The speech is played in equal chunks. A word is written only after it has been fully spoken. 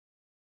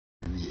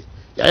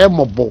yaya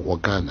mobo wo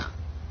Ghana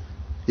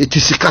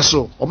yetisika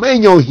so o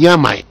manya ohia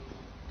man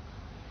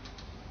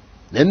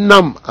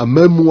nenam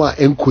amamu a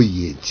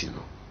enkoyie enti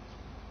no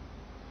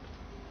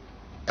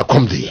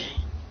ekom de.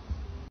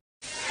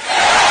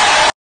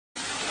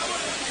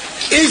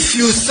 If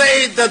you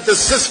say that the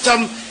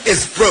system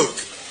is broke,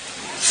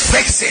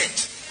 fix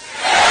it.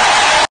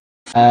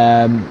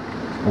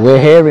 We're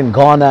here in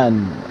Ghana,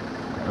 and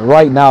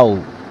right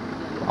now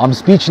I'm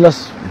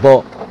speechless,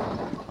 but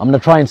I'm gonna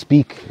try and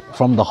speak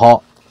from the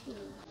heart.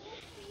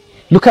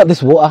 Look at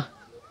this water.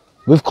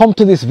 We've come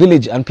to this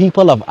village and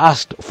people have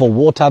asked for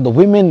water. The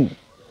women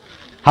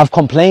have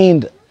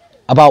complained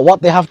about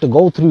what they have to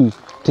go through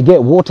to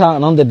get water,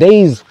 and on the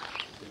days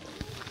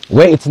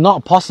where it's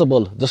not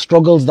possible, the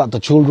struggles that the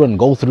children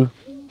go through.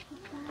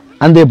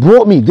 And they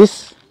brought me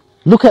this.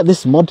 Look at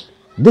this mud.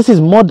 This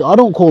is mud. I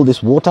don't call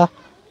this water.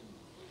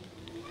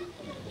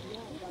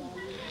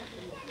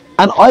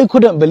 And I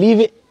couldn't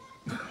believe it.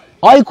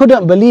 I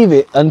couldn't believe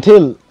it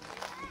until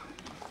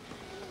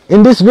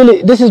in this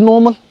village, this is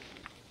normal.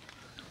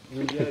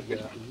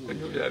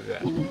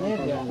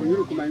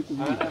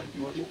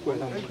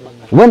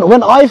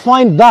 When I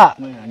find that,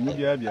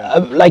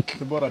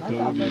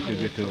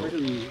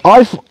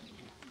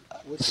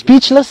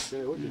 speechless.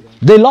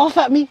 They laugh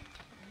at me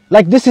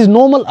like this is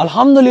normal.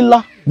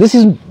 Alhamdulillah, this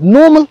is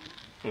normal.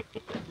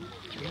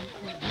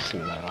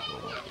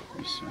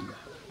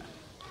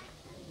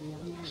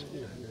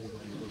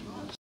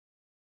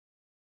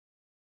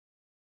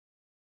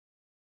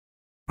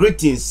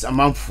 Greetings,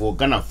 Amanfo,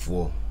 Ghana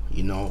for,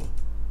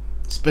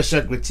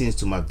 special greetings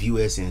to my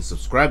viewers and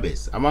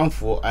subscribers.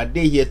 Amanfo, are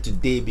they here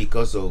today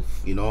because of,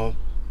 Avraham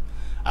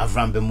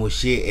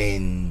Moshe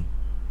and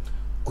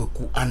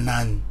Kweku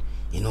Annan,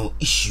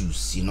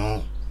 issues,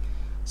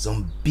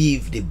 some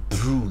beef they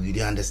brew, you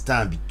don't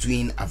understand,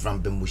 between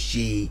Avraham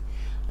Moshe,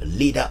 a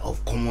leader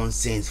of Common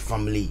Sense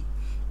family,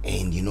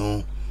 and,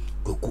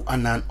 Kweku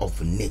Annan of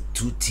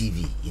Net2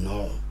 TV,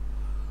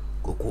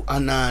 Kweku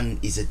Annan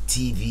is a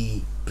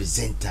TV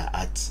presenter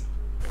at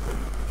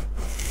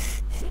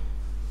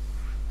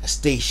a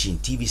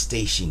TV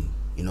station,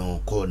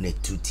 called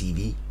Net2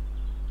 TV,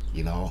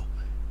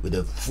 with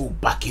the full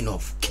backing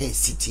of Ken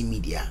City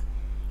Media,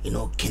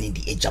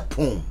 Kennedy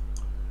Japan,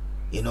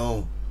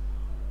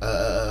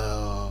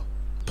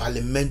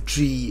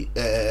 parliamentary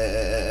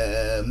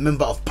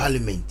member of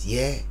parliament,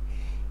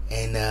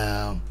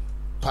 and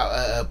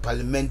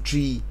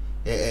parliamentary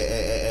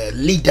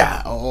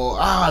leader, or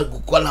I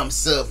could call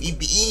himself. He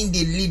be in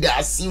the leader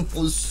as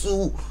sinful,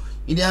 so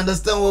you don't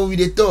understand what we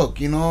they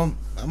talk, I'm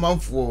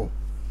out for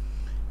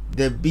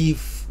the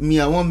beef. Me,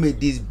 I want make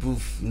this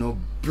beef,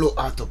 blow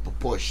out of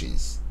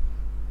proportions.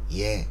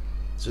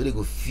 So they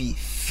go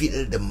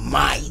feel the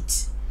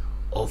might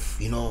of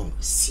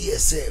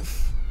CSF,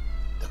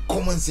 the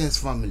Common Sense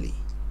family.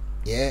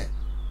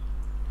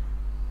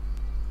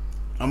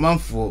 I'm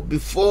out for.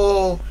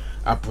 Before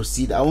I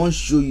proceed, I want to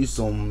show you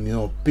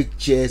some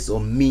pictures or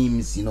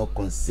memes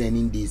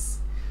concerning this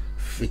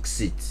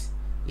fix it.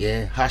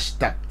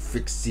 Hashtag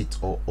fix it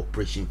or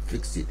Operation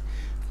Fix It.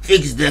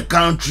 Fix the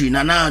country.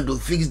 Nanado,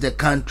 fix the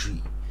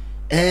country.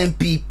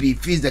 MPP,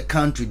 fix the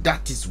country.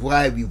 That is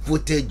why we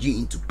voted you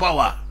into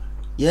power.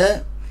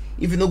 If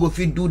you no go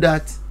fit do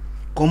that,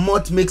 come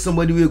out, make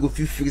somebody will go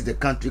fit fix the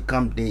country,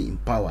 come there in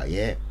power.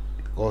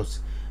 Because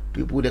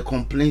people, the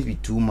complaints be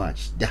too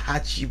much, the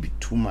hardship be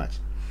too much.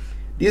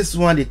 This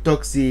one they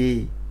talk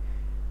say,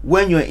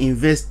 when your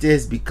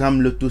investors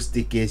become lotto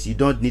stakers, you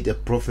don't need a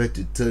prophet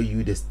to tell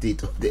you the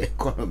state of the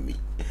economy.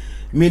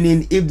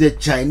 Meaning, if the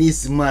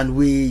Chinese man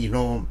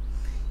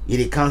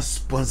they can't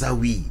sponsor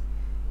we,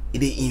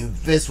 they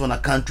invest on a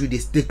country, they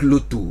stake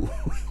lotto.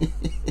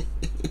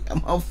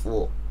 I'm out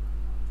for.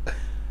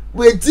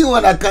 Waiting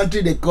on a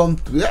country they come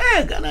to,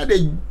 Ghana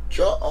they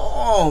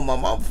job,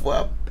 I'm out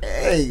for.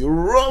 Hey,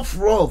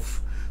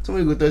 rough.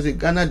 Somebody go to say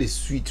Ghana the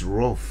sweet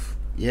rough.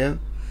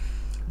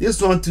 This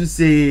one to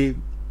say,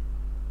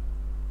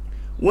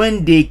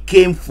 when they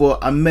came for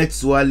Ahmed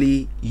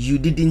Swali, you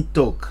didn't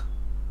talk.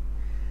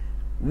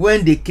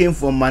 When they came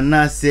for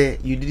Manasseh,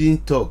 you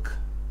didn't talk.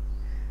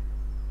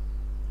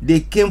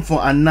 They came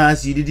for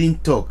Anas, you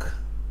didn't talk.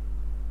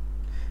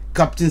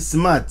 Captain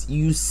Smart,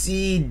 you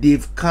see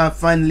they've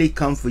finally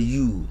come for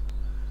you.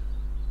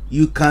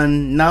 You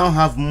can now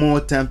have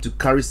more time to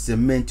carry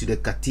cement to the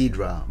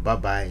cathedral.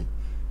 Bye-bye.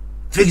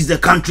 Fix the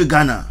country,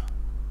 Ghana.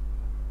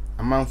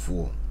 I'm out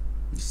for.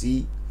 You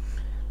see,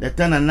 the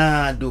time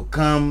now they'll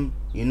come,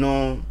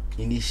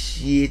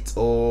 initiate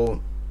or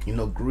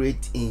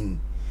great in,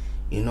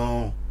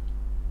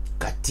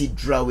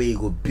 cathedral where you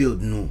go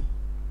build. No,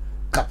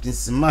 Captain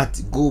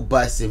Smart go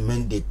buy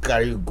cement, they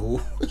carry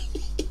go.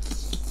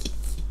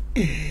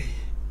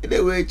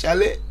 Anyway,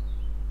 Charlie,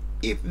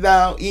 if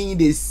now in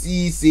the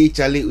sea say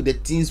Charlie, with the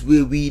things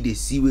where we they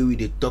see where we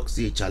they talk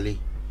say Charlie,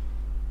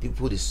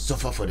 people they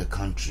suffer for the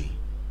country.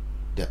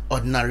 The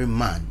ordinary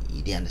man,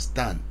 they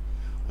understand.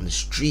 On the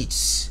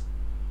streets,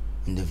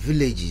 in the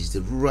villages,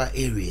 the rural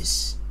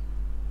areas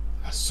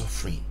are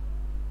suffering.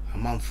 A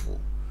month for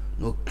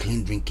no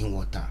clean drinking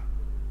water.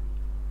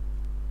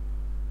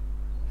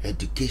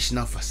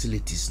 Educational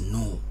facilities,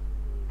 no.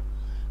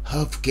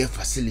 Healthcare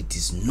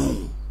facilities,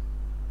 no.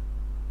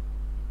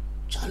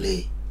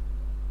 Charlie,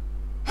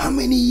 how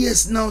many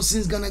years now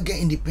since Ghana get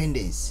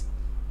independence?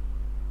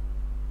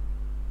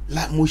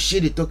 Like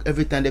Moshe, they talk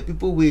every time. The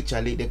people wait,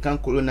 Charlie, they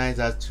can't colonize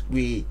us.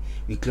 We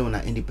claim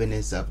our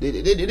independence up.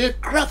 They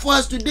cry for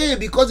us today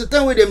because the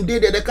time when them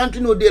did the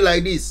country no day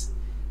like this.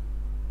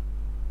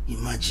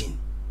 Imagine.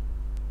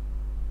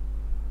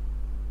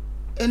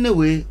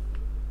 Anyway,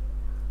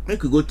 we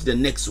could go to the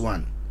next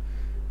one.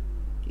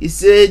 He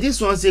said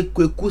this one say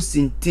Kweku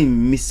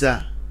Annan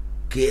Misa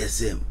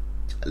KSM.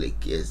 Charlie,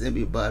 KSM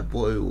be bad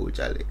boy, oh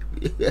Charlie.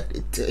 I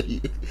tell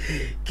you.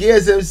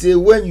 KSM say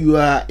when you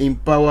are in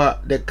power,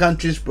 the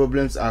country's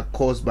problems are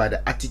caused by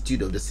the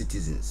attitude of the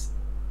citizens.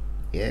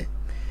 Yeah.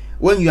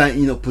 When you are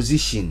in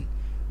opposition,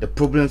 the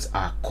problems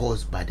are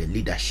caused by the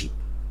leadership.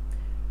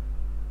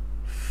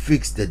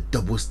 Fix the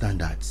double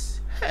standards.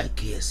 Hey,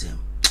 KSM.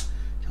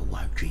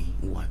 One dream.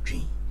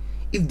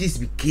 If this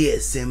be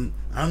KSM,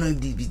 I don't know if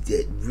this be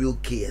the real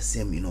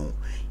KSM, you know.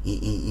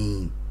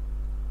 It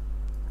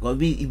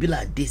be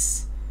like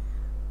this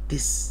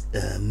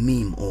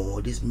meme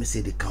or this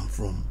message they come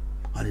from,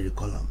 how do they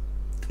call them?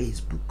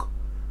 Facebook.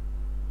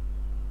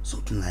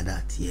 Something like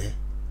that, yeah.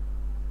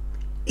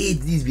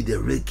 If this be the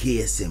real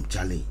KSM,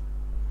 Charlie,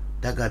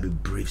 that guy be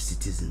brave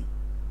citizen.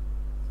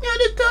 Yeah,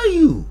 they tell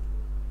you.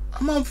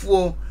 I'm on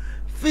for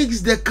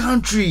fix the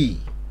country.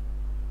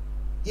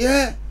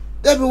 Yeah,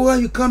 that be where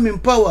you come in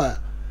power.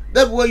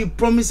 That be where you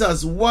promise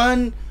us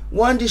one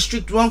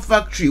district, one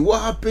factory.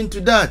 What happened to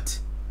that?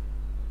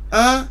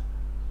 Huh?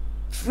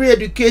 Free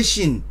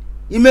education.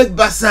 You make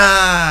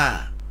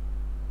basa.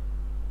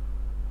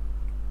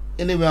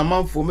 Anyway, I'm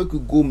out for make we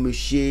go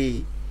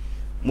Moshe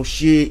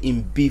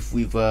in beef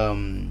with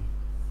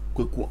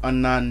Kweku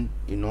Annan,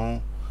 you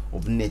know,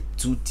 of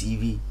Net2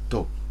 TV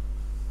talk.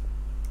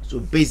 So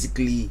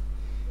basically,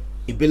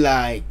 it be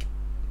like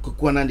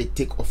Kweku Annan they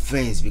take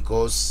offense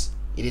because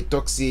they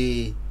talk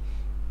say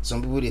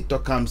some people they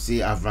talk and say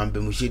Avraham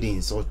Moshe they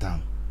insult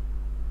him.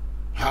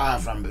 How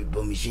Avraham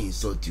Moshe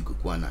insult you,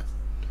 Kweku Annan?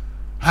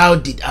 How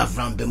did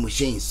Avraham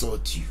Moshe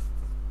insult you?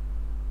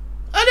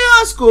 I dey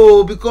ask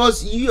you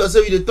because you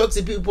yourself you talk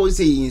to people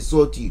say he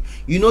insult you.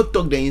 You not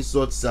talk the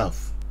insult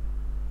self.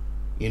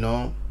 You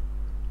know.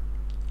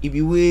 If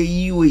you way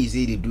you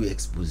say they do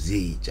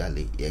expose,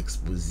 Charlie,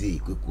 expose,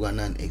 Kweku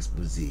Annan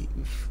expose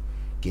with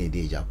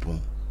Kennedy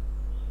Japan.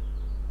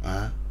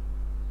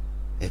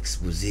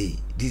 Expose.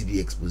 This be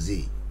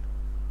expose.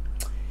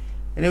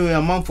 Anyway,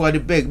 I'm on for the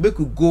beg. We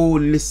could go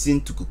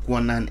listen to Kweku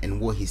Annan and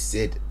what he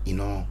said, you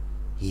know.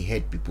 He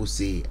heard people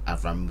say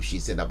Avraham Moshe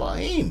said about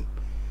him.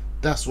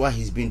 That's why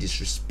he's been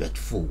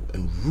disrespectful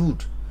and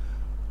rude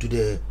to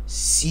the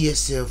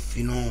CSF,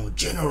 you know,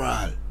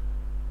 general.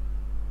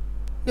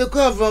 They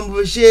call Avraham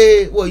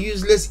Moshe what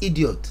useless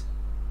idiot.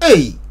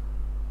 Hey,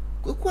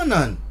 Kweku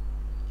Annan,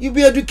 you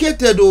be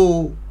educated,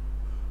 oh,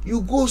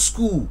 you go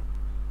school,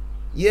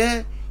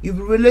 yeah, you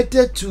be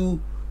related to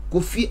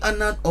Kofi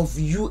Annan of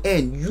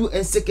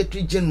UN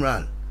Secretary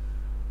General.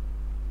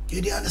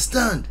 You dey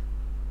understand?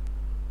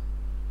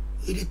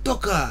 You dey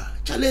talker,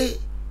 Charlie.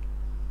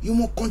 You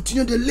must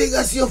continue the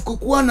legacy of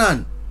Kweku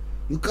Annan.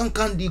 You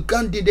can't do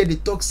that. They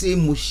talk say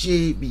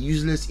Moshe be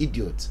useless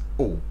idiot.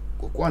 Oh,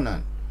 Kweku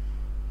Annan,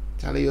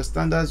 Charlie, your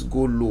standards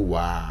go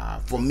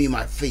lower. For me,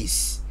 my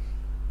face.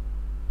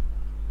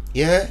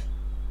 Yeah.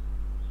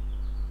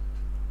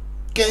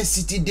 Ken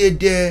City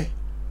there.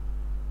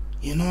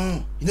 You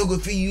know go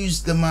if you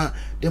use the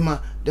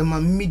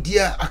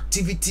media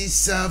activities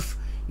stuff.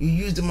 You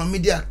use the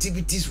media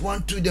activities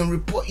 1, 2, then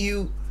report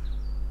you.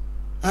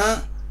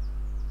 Huh?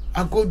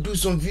 I go do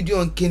some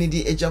video on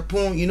Kennedy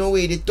Japan, you know,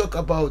 where they talk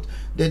about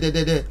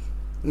the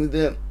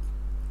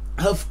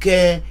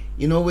healthcare,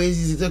 you know, where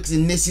they talk the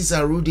nurses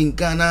are rude in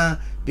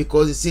Ghana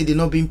because they say they're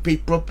not being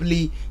paid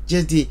properly.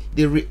 Just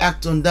they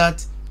react on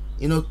that.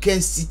 You know, Ken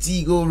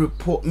City go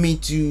report me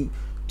to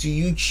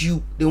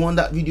YouTube. They want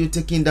that video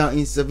taken down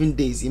in 7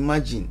 days.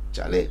 Imagine,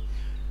 Charlie.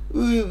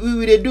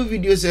 We they do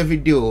videos every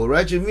day,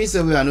 right? You mean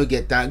say we are not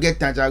get time. I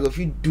go if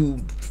you do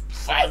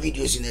 5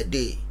 videos in a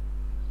day.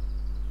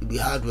 You be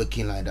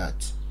hardworking like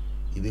that.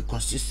 You be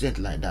consistent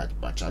like that.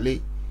 But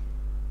Charlie,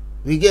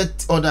 we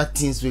get other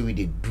things where we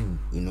they do,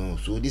 you know.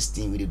 So this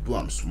thing we they do,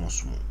 I'm small.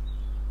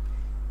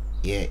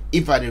 Yeah.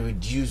 If I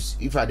produce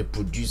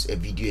a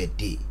video a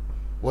day,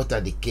 what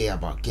are they care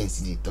about? Ken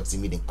City talk to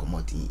me, then come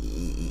out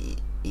in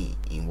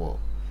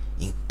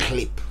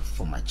clip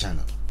for my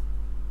channel.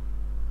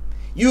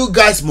 You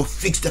guys must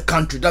fix the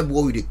country. That's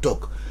what we they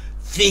talk.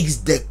 Fix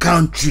the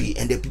country,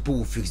 and the people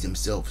will fix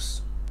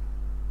themselves.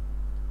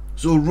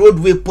 So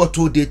roadway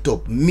pothole they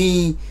top.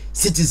 Me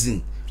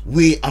citizen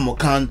way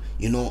Amokan,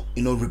 you know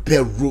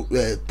repair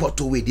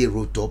pothole way they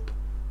road top.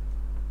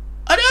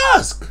 I dey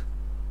ask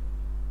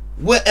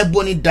where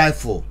Ebony die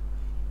for.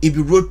 It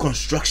be road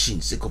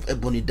construction sake of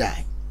Ebony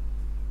die.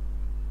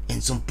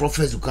 And some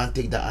prophets who can't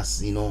take that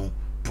as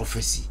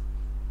prophecy.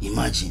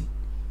 Imagine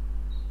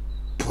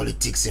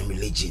politics and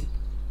religion.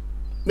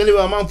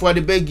 Anyway, man, for I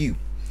beg you.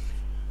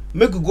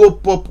 Make we go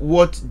pop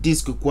what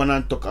this Kweku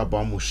Annan talk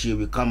about Moshe.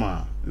 We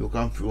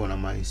come through on a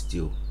mind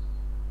still.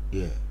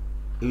 Yeah.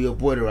 Your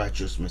boy the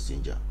Rychuhss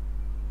messenger.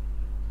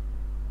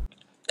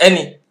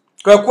 Any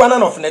Kweku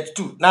Annan of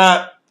Net2.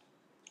 Now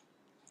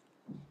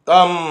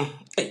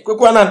hey,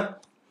 Kweku Annan,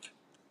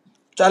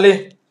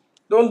 Charlie,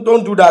 don't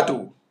do that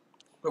too.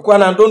 Kweku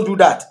Annan, don't do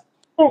that.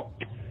 Oh,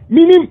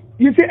 meaning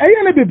you say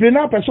I am a baby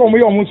now person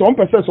we almost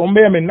 1% on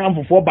me now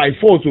for by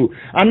force. So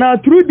and now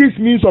through this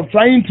means of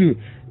trying to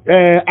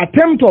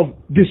attempt of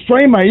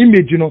destroying my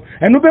image, you know,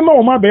 and no be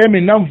my baby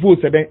now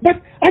vote.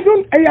 But I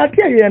don't I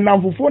hear here now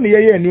for phone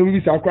here and you will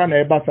be sakran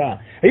e basa.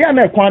 I am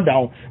na kwan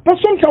down. But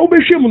sometimes we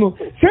shame no.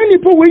 Say ni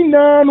po we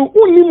na no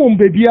onni mum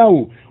baby a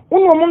o.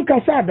 Unu mo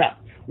nkasada.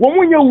 Wo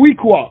mo nya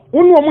week wa.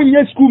 Unu mo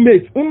nya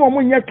schoolmate. Unu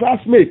mo nya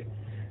classmate.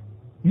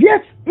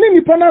 Yes,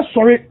 ni pana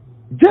sorry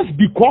just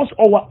because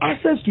our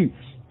access to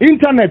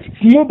internet,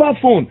 mobile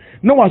phone.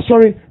 No, I'm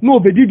sorry. No,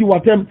 they did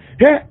what them.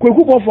 Hey,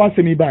 Kweku go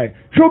for me by.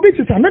 Showbiz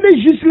is another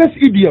useless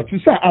idiot to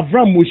say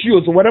Avraham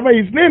Moshe or whatever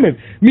his name is.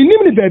 Me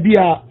name is baby.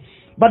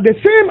 But the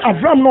same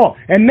Avraham no,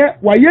 and then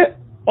why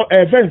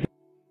events.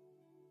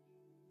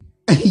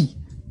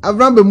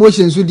 Avraham be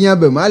motion so dia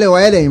be male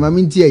why den ma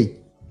mintie.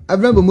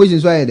 Avraham be motion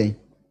so why den.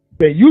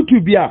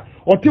 YouTube ya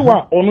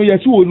otiwa ono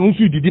yesu onu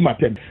su didi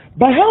matem.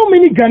 But how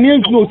many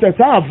Ghanaians know say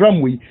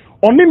Avraham we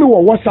on me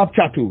WhatsApp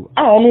chat o.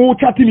 On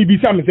chat me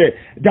bisa me say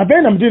da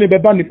ben am doing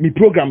me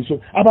program so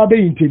about the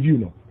interview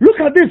no. Look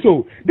at this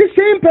oh. This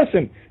same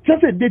person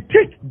just said they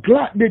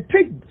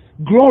take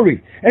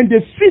glory and they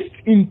feast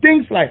in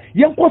things like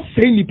yanko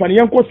say nipa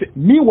yanko say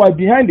meanwhile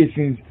behind the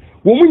scenes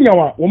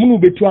womunyawa womunu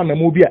betu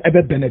anamobi a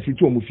ebe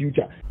benefit o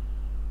future.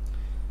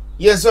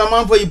 Yes, so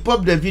man for you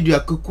pop the video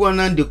Kweku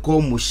Annan they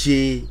call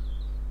Moshe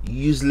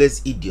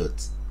useless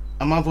idiot.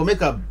 I'm for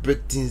make a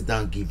break things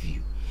down give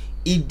you.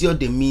 Idiot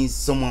they means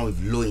someone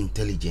with low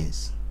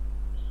intelligence.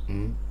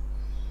 Do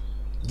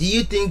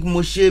you think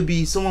Moshe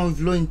be someone with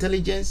low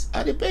intelligence?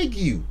 I beg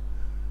you.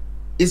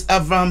 Is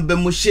Avraham be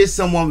Moshe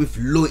someone with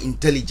low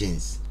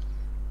intelligence?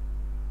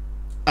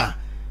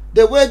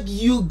 The work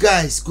you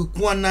guys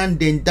Kweku Annan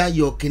then that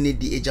your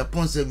Kennedy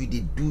Japan service they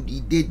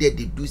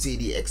do say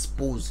they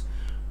expose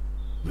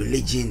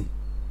religion.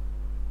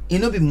 You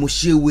know be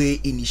Moshe way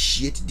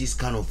initiate this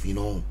kind of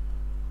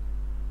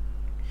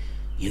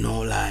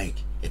like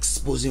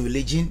exposing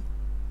religion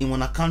in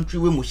one country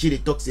where Moshe they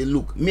talk say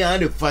look me I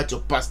dey fight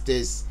your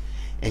pastors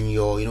and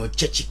your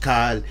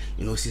churchical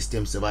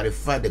systems about the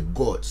fight the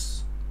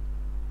gods.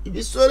 If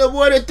you saw the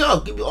word they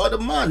talk, if you all the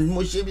man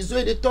Moshe be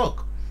so they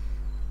talk.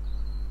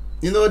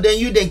 Then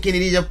you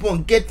Kennedy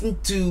Japan get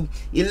into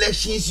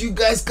elections, you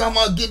guys come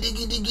out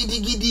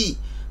giddy.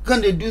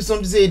 Can they do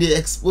something say they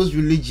expose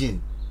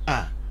religion?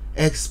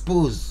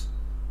 Expose.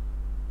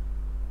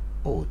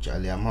 Oh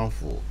Charlie, I'm out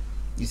for.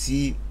 You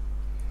see,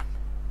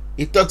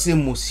 it talks say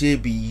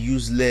Moshe be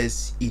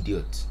useless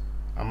idiot.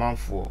 I'm out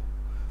for.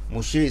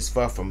 Moshe is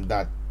far from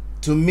that.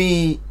 To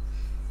me,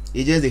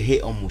 it's just a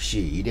hate on Moshe.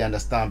 You didn't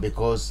understand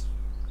because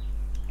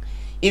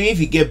even if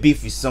you get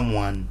beef with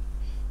someone,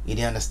 you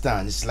didn't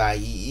understand. It's like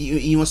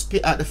you must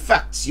spit out the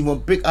facts. You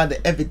must break out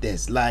the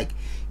evidence. Like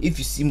if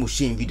you see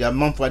Moshe in video,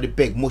 man for the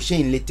beg Moshe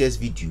in latest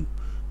video,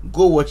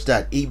 go watch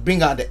that. He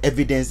bring out the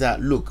evidence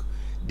that look,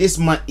 this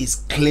man is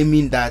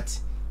claiming that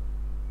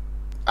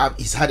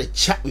he's had a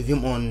chat with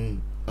him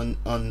on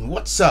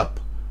WhatsApp.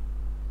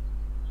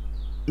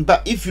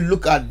 But if you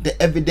look at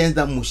the evidence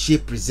that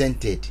Moshe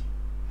presented,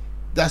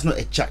 that's not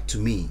a chat to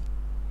me.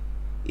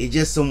 It's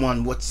just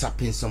someone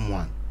WhatsApping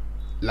someone.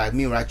 Like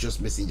me, Rychuhss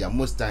messenger.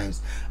 Most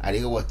times I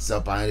get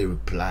WhatsApp and I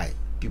reply.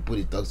 People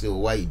they talk say, oh,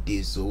 why you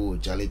did so?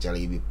 Charlie,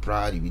 you be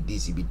proud, you be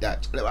this, you be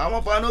that.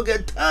 I don't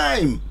get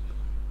time.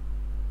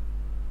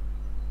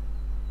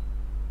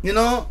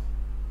 And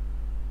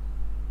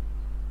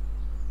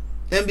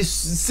be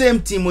same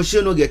thing,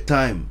 Moshe no get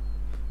time.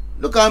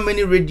 Look how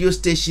many radio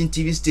stations,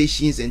 TV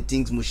stations and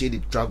things Moshe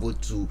they travel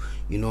to,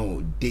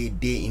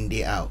 day in,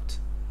 day out.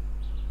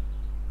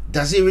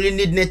 Does he really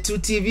need Net2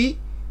 TV?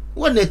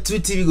 What Net2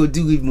 TV go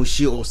do with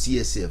Moshe or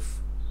CSF?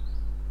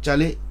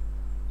 Charlie?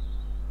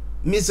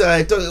 Mr.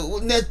 I talk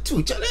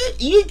Net2, Charlie,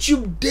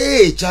 YouTube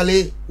day,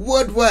 Charlie,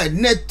 worldwide,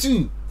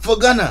 Net2 for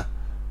Ghana.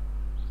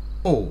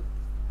 Oh.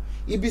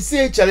 If you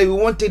say Charlie, we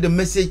want to take the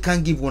message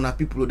can't give one of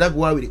people, that's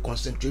why we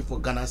concentrate for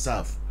Ghana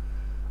South.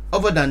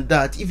 Other than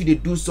that, if they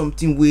do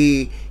something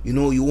where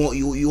you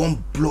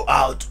want blow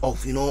out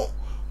of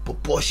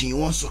proportion, you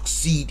want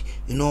succeed,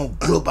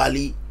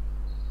 globally,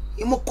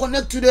 you must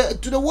connect to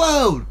the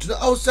world, to the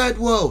outside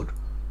world.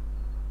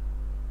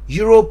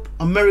 Europe,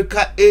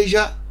 America,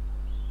 Asia,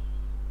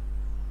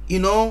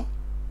 even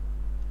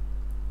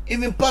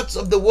parts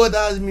of the world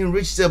that has been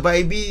reached by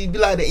it be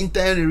like the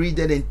internet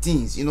reader and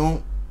things,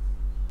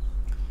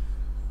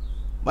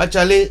 But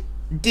Charlie,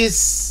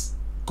 this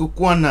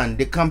Kweku Annan,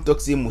 they come talk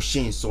say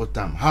Moshe insult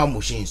them. How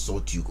Moshe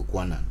insult you, Kweku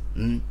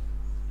Annan?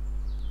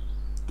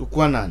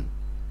 Kweku Annan,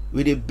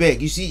 with a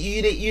beg. You see,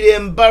 you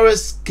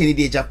embarrass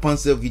Kennedy Japan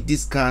self with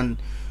this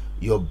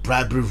your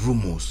bribery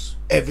rumors.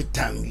 Every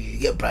time you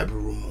get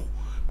bribery rumor,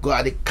 Go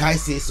at the Kai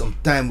say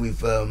sometime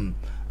with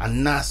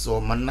Anas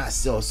or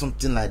Manasseh or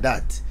something like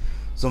that.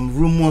 Some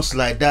rumors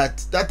like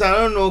that. That I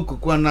don't know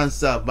Kweku Annan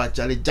sir, but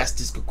Charlie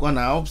Justice Kweku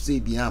Annan, I hope say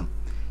be him.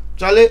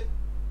 Charlie,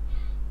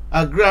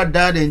 I grab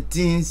that and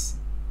things.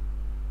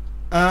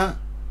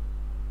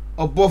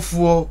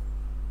 Obofo,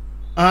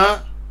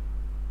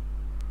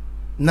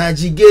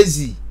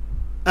 Najigezi,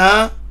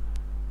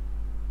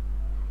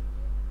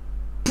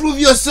 prove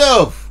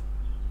yourself.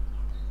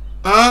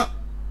 How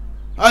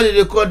did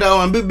they call that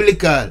one?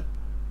 Biblical.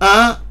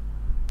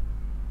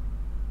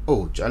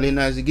 Oh, Charlie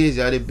Najigezi,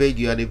 I beg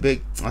you, I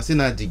beg. I say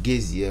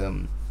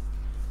Najigezi,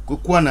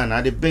 Kweku Annan,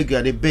 I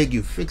beg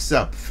you, fix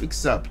up,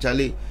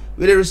 Charlie.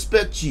 We dey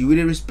respect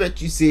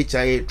you, say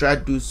Charlie, try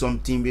to do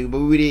something, but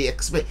we dey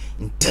expect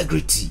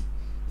integrity,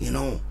 you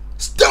know.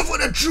 Stand for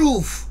the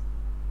truth.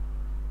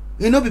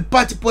 You know, be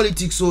party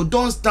politics, so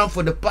don't stand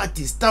for the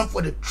party, stand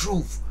for the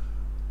truth.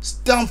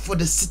 Stand for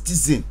the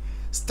citizen.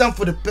 Stand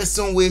for the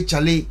person where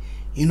Charlie,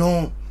 you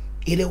know,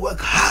 they work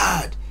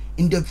hard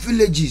in the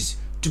villages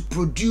to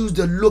produce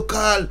the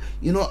local,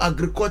 you know,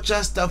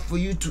 agricultural stuff for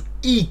you to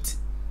eat.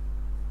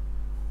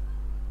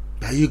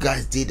 Now you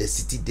guys did the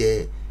city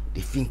there,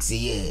 they think say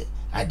yeah,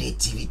 at the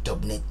TV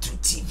top Net2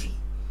 TV.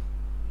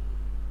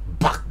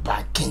 Backed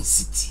by Ken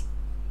City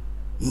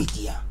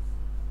Media.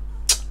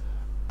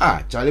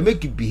 Charlie,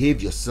 make you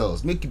behave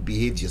yourselves. Make you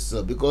behave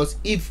yourself. Because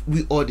if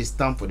we all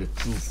stand for the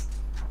truth,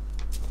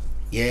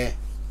 yeah,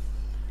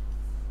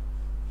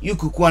 you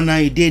Kweku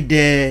Annan, you did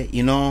there,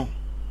 you know.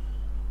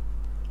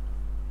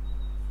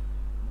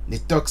 They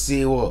talk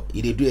say what?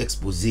 They do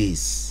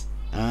exposés.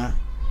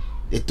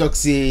 They talk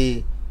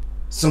say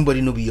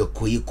somebody no be your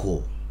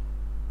Kweku.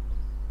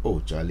 Oh,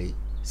 Charlie.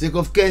 Sake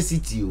of Ken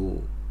City,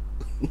 oh.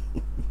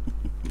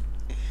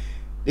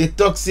 They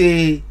talk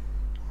say,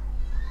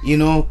 you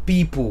know,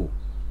 people,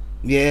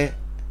 yeah,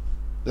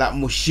 like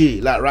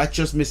Moshe, like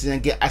Rychuhss missing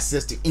and get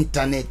access to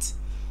internet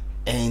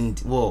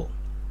and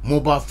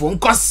mobile phone.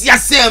 Cause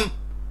yes,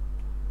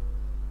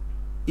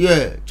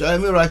 yeah, Charlie,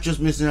 me Rychuhss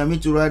missing. I mean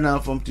to right now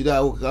from today. I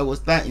was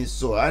starting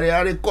so.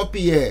 I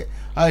copy here.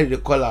 How did they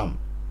call him?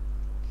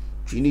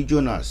 Trini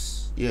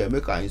Jonas. Yeah,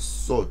 make an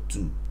insult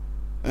too.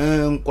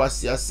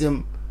 Kwasi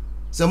asem.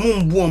 Some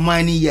mumbu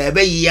money yeah,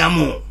 be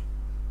yamo.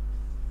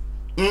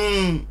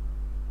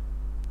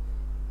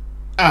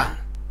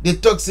 They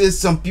talk say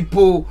some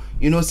people,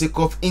 you know, sake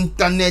of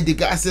internet, they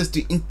got access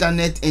to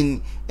internet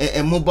and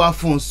mobile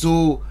phone.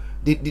 So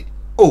they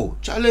oh,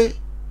 Charlie,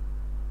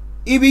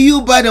 if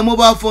you buy the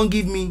mobile phone,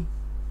 give me,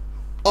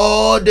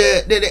 or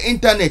the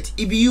internet.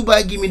 If you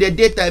buy, give me the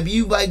data. If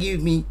you buy,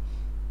 give me.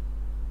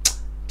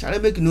 Charlie,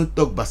 make no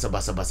talk basa.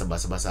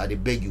 I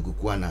beg you,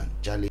 Kweku Annan,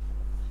 Charlie.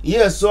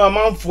 Yeah, so I'm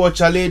on for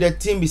Charlie. The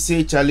team be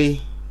say Charlie,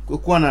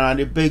 Kweku Annan,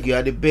 I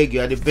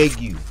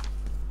beg you.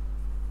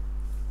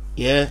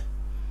 Yeah.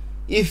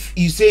 If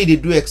you say they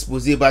do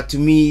expose, but to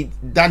me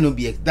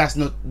there's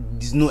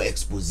no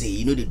expose.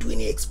 You know they do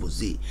any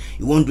expose. You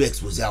won't do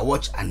expose. I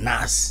watch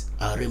Anas,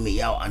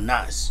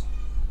 Anas,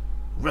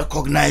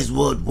 recognized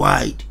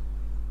worldwide.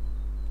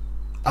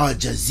 Al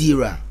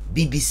Jazeera,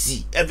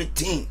 BBC,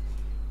 everything.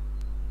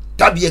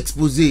 That be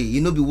expose.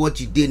 You know be what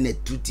you did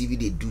Net2 TV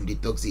they do. They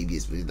talk say be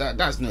expose.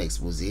 That's not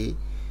expose. You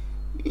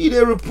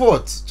they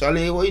report,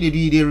 Charlie. What you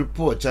do? They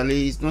report,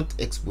 Charlie. It's not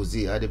expose.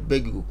 I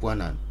beg you, Kweku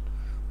Annan.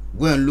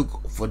 Go and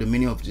look for the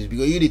meaning of this,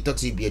 because you they talk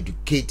say be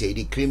educated,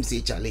 they claim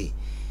say Charlie,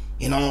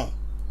 you know,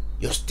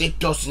 your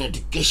status in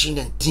education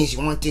and things, you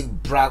want to take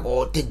brag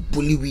or take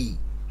bully we.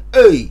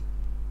 Hey,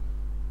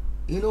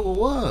 you know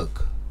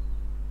work.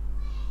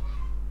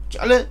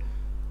 Charlie,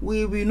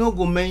 we no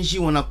go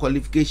mention on our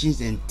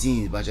qualifications and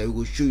things, but I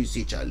will show you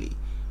say Charlie,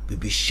 we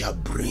be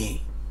sharp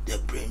brain, the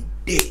brain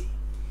day.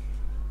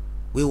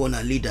 We want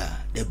a leader,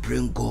 the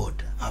brain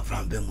God,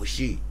 Avraham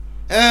Moshe.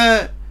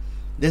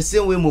 The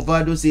same way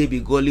Movado say be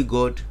Golly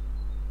God.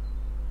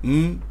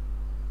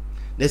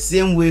 The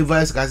same way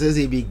Vice President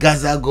say be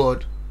Gaza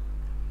God.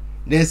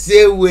 The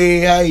same way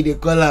how they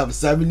call him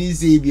Samini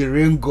say be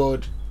Rain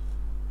God.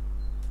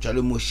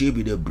 Charlie Moshe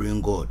be the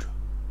brain God.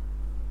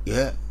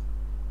 Yeah.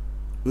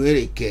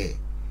 Really care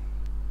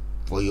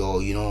for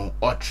your, you know,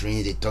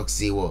 utterings. They talk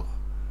say what.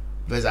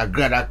 Because I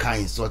grab that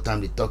kind insult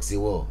time they talk say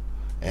what.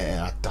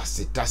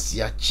 Atasi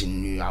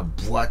chinu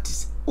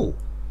abuatis. Oh.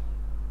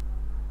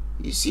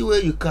 You see where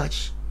you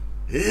catch?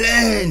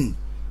 Learn.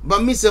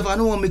 But myself, I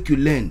don't want to make you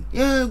learn.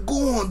 Yeah,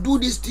 go on, do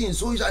this thing.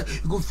 So it's like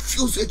you go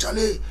feel say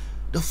Charlie,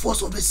 the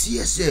force of the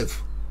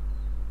CSF.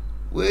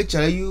 Where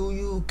Charlie,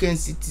 you can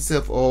sit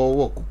yourself or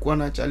what Kweku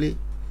Annan, Charlie.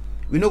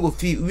 We no go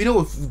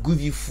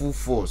give you full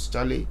force,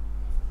 Charlie.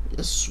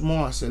 Just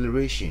small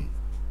acceleration.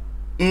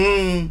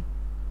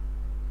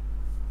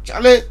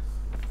 Charlie,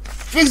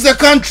 fix the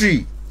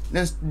country.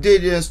 Then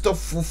they stop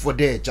food for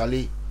there,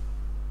 Charlie.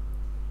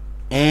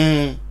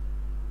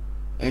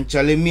 And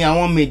Charlie, me, I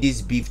want make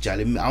this beef,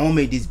 Charlie. I want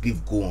make this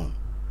beef go on.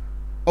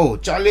 Oh,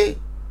 Charlie,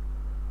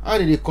 how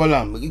did they call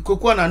him?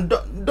 Kweku Annan,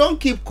 don't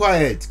keep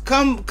quiet.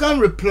 Come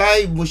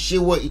reply Moshe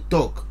what he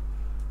talk.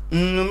 I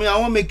mean, I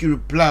won't make you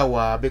reply,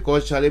 why?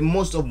 Because Charlie,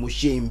 most of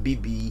Moshe and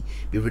BB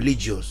be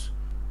religious.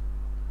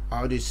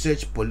 How they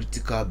search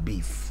political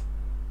beef.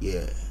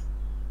 Yeah.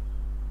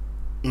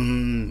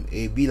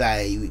 It be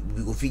like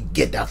we go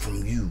get that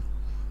from you,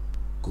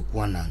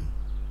 Kweku Annan.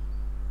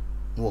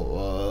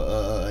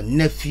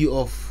 Nephew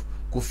of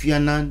Kofi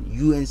Annan,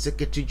 UN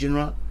Secretary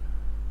General.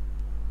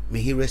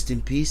 May he rest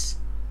in peace.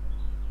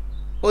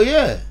 Oh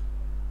yeah,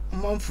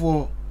 I'm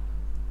for,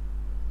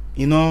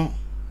 you know,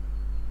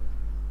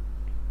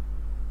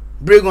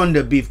 bring on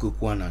the beef,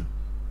 Kweku Annan.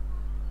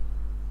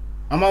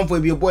 I'm for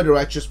your boy the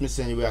Rychuhss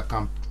anyway. I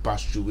can't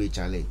pass through way,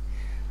 Charlie.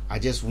 I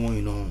just want,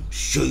 you know,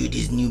 show you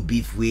this new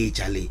beef way,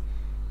 Charlie.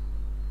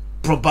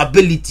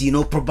 Probability, you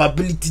know,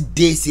 probability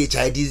they say,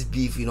 Charlie, this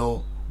beef, you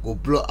know, go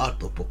blow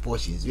out of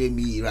proportions. Where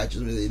me,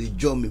 Rychuhss, they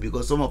join me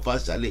because some of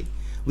us, Charlie,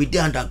 we the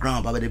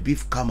underground, but the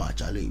beef come out,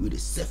 Charlie, with the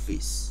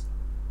surface.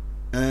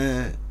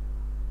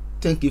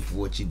 Thank you for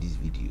watching this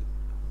video.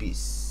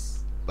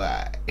 Peace.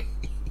 Bye.